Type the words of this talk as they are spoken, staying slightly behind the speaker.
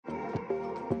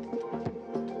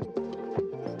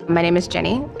My name is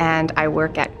Ginny, and I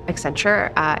work at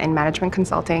Accenture in management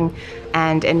consulting.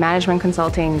 And in management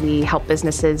consulting, we help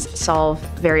businesses solve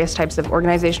various types of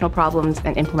organizational problems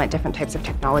and implement different types of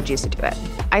technologies to do it.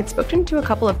 I'd spoken to a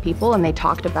couple of people, and they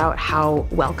talked about how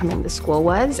welcoming the school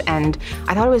was, and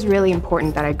I thought it was really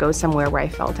important that I go somewhere where I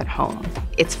felt at home.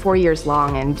 It's 4 years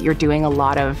long, and you're doing a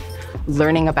lot of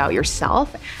learning about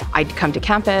yourself. I'd come to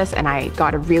campus, and I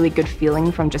got a really good feeling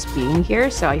from just being here,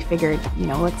 so I figured,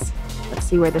 let's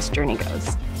see where this journey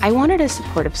goes. I wanted a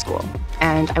supportive school,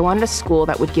 and I wanted a school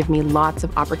that would give me lots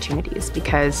of opportunities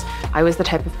because I was the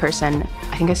type of person,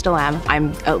 I think I still am,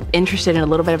 I'm interested in a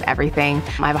little bit of everything.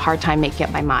 I have a hard time making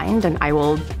up my mind, and I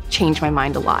will change my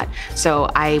mind a lot. So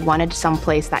I wanted some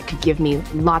place that could give me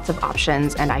lots of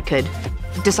options, and I could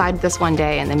decide this one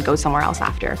day and then go somewhere else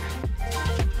after.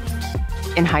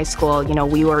 In high school,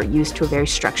 we were used to a very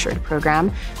structured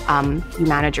program. You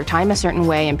manage your time a certain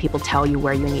way and people tell you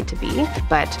where you need to be.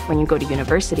 But when you go to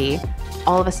university,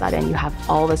 all of a sudden you have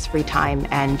all this free time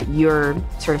and you're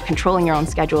sort of controlling your own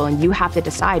schedule and you have to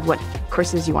decide what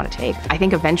courses you want to take. I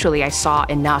think eventually I saw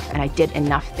enough and I did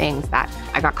enough things that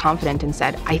I got confident and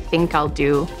said, I think I'll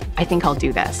do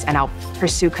this and I'll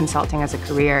pursue consulting as a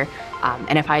career.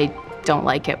 And if I don't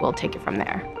like it, we'll take it from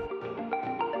there.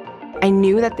 I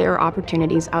knew that there were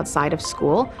opportunities outside of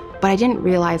school, but I didn't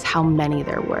realize how many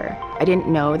there were. I didn't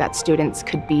know that students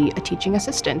could be a teaching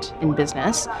assistant in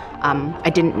business. I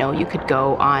didn't know you could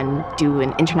go on do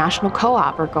an international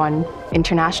co-op or go on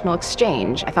international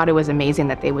exchange. I thought it was amazing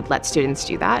that they would let students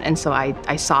do that, and so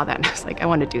I saw that and I was like, I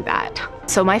want to do that.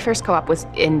 So my first co-op was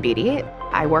in Beedie.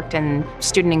 I worked in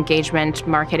student engagement,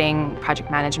 marketing,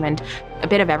 project management, a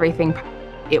bit of everything.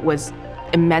 It was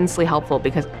immensely helpful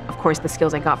because, of course, the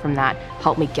skills I got from that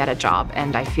helped me get a job,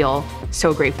 and I feel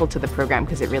so grateful to the program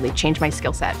because it really changed my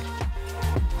skill set.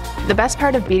 The best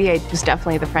part of Beedie was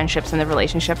definitely the friendships and the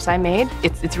relationships I made.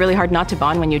 It's really hard not to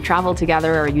bond when you travel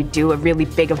together or you do a really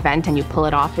big event and you pull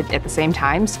it off at the same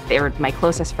times. They were my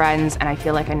closest friends, and I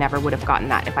feel like I never would have gotten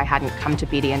that if I hadn't come to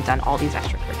Beedie and done all these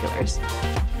extracurriculars.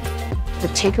 The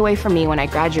takeaway for me when I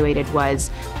graduated was,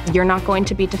 you're not going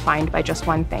to be defined by just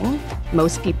one thing.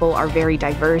 Most people are very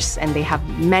diverse and they have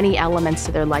many elements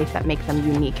to their life that make them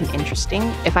unique and interesting.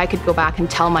 If I could go back and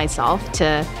tell myself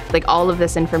to, all of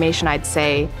this information, I'd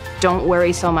say, don't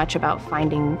worry so much about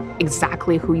finding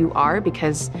exactly who you are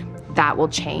because that will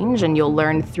change and you'll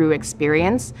learn through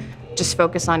experience. Just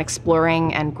focus on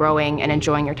exploring and growing and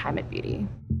enjoying your time at Beedie.